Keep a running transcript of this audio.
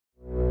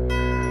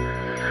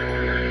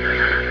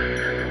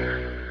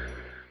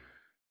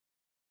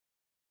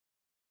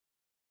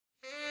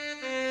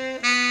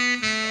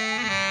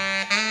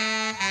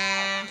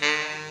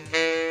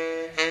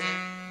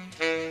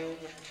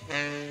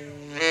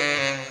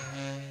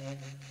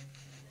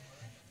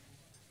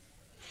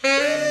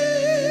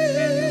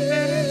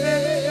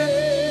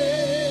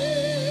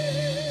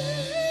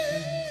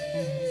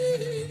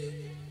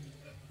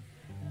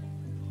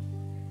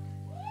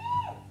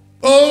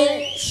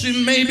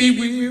She may be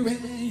weary.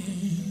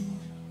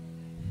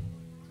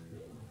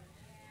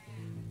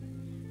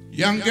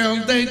 Young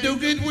girls, they do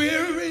get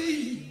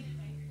weary.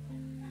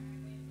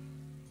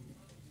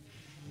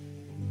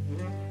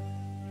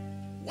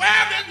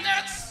 Wearing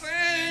that same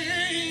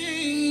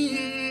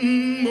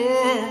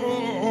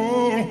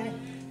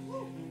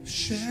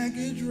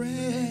shaggy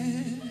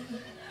dress.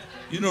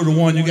 You know the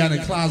one you got in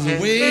the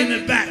closet way in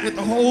the back with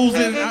the holes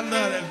in it. I love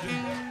that.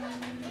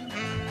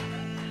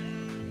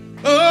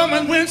 Oh, my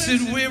when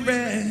she's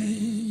weary.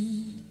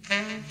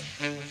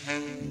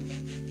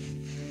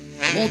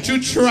 Won't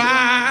you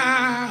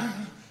try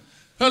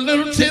a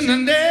little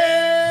tenderness?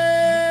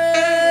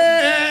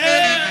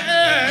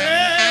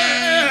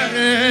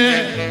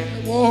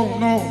 Whoa,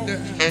 no.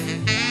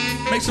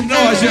 Make some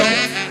noise, yo.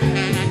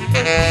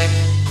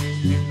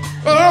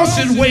 Oh,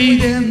 she's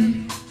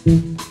waiting,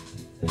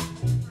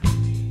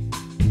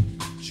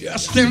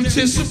 just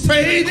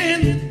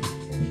anticipating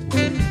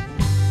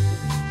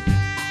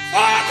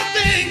all the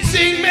things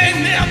she may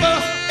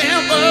never,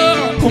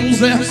 ever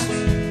possess.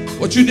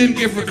 What you didn't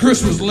get for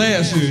Christmas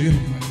last year.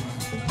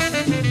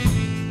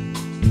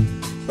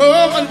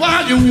 Oh, but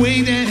while you're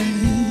waiting,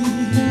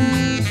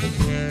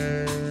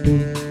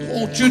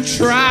 won't you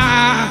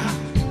try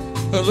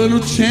a little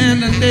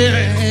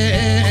tenderness?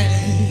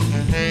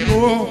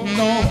 Oh,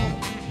 no.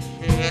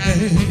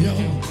 Hey, yo.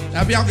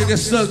 Now, if y'all can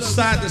just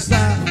side to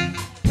side.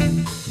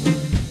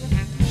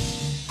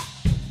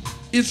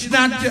 It's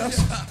not just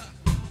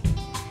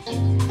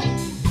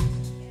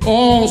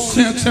all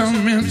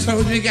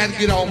sentimental. You got to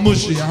get all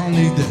mushy. I don't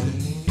need that.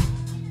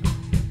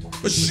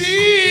 But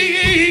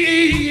she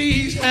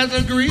has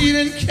agreed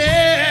and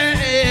cared.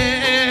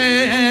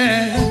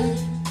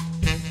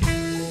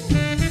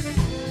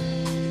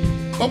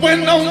 But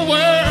when those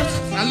words,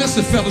 now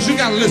listen, fellas, you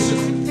gotta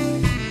listen.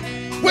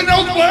 When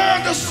those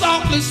words are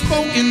softly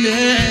spoken,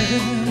 yeah,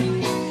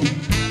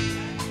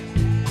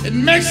 it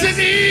makes it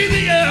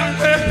easier.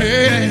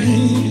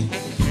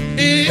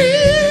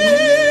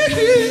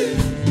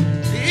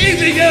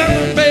 Easier,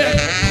 baby.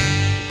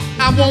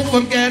 I won't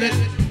forget it.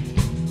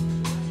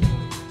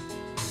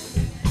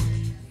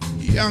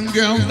 Young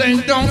girls, they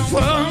don't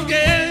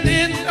forget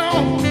it, no.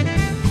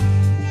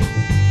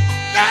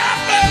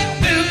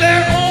 Love is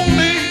their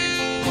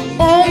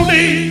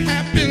only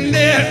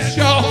happiness,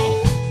 y'all.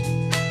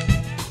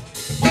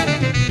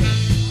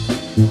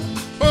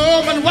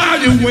 Oh, but while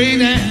you're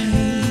waiting,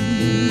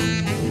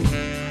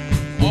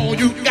 all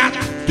you got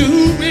to do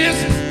is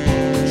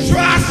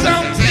try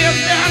something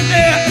down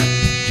there.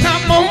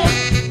 Come on,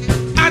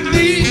 I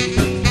need,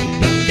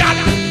 got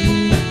to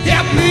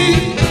help me.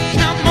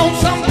 Come on,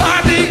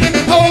 somebody,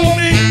 hold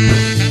me,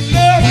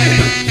 love me,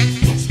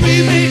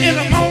 squeeze me in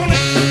the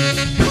morning,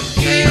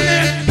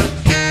 evening,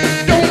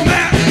 don't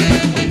matter,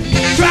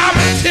 drive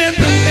me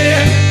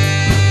tenderness.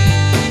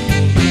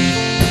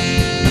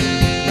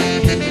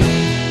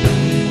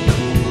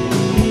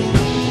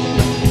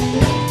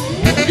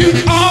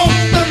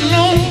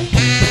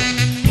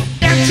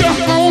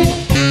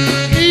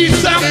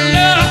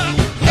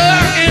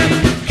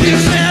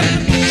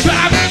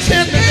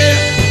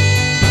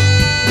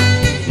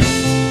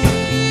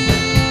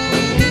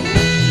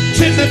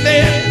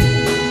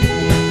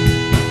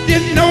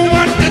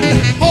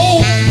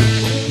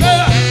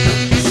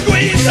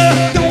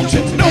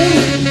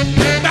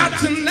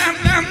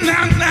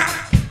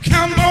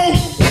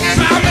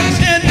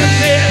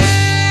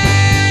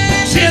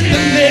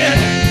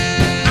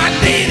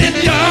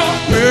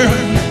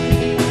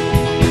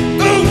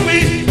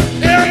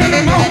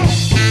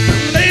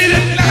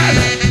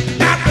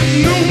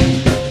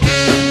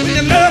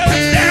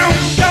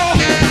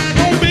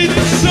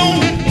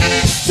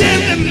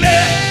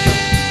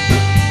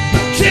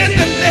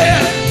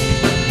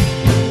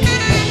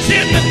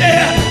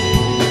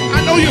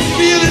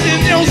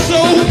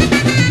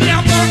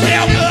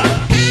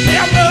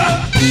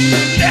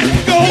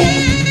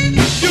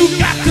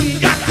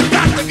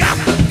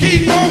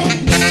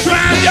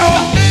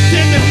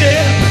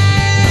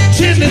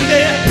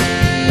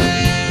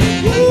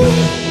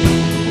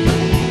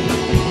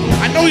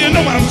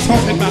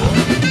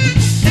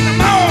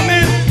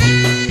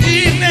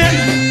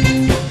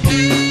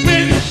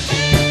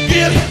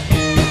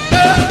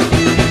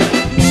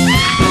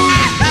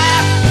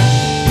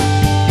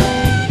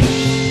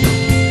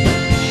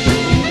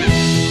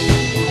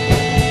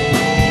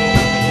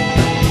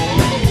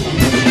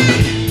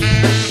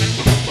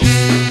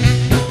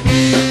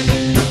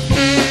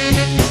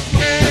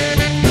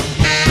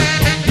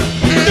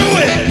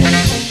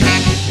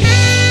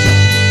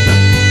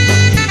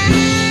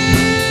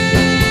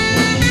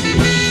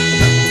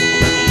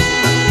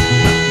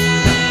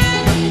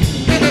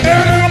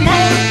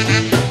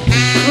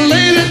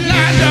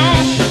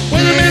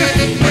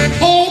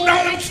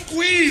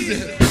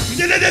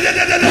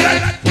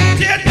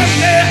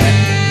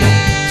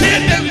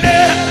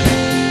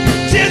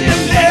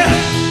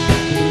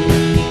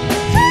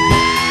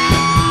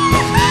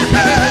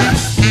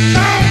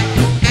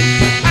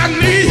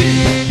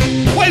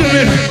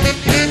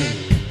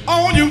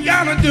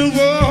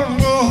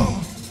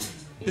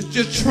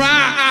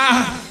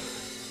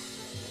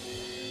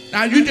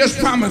 Now you just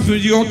promised me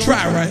you're gonna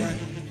try, right?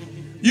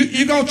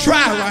 You gonna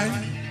try, right?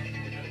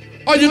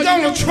 Are you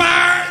gonna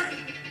try?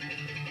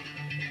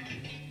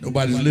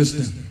 Nobody's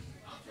listening.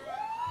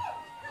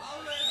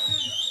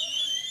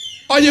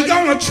 Are you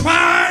gonna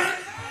try?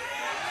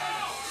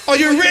 Are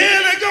you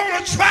really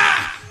gonna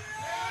try?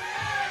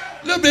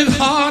 A little bit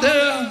harder,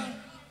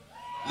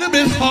 a little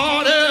bit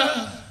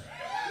harder.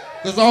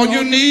 Because all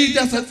you need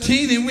is a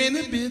teeny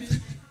weeny bit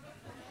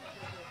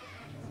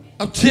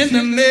of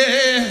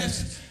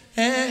tenderness.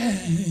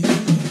 Hey.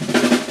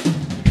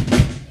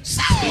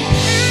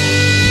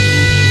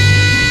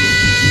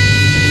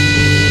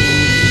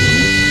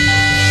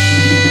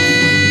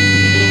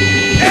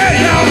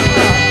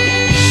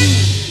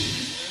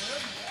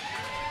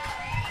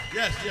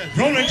 Yes.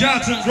 Roland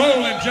Johnson,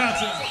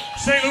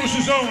 St.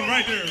 Louis's own,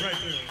 right there.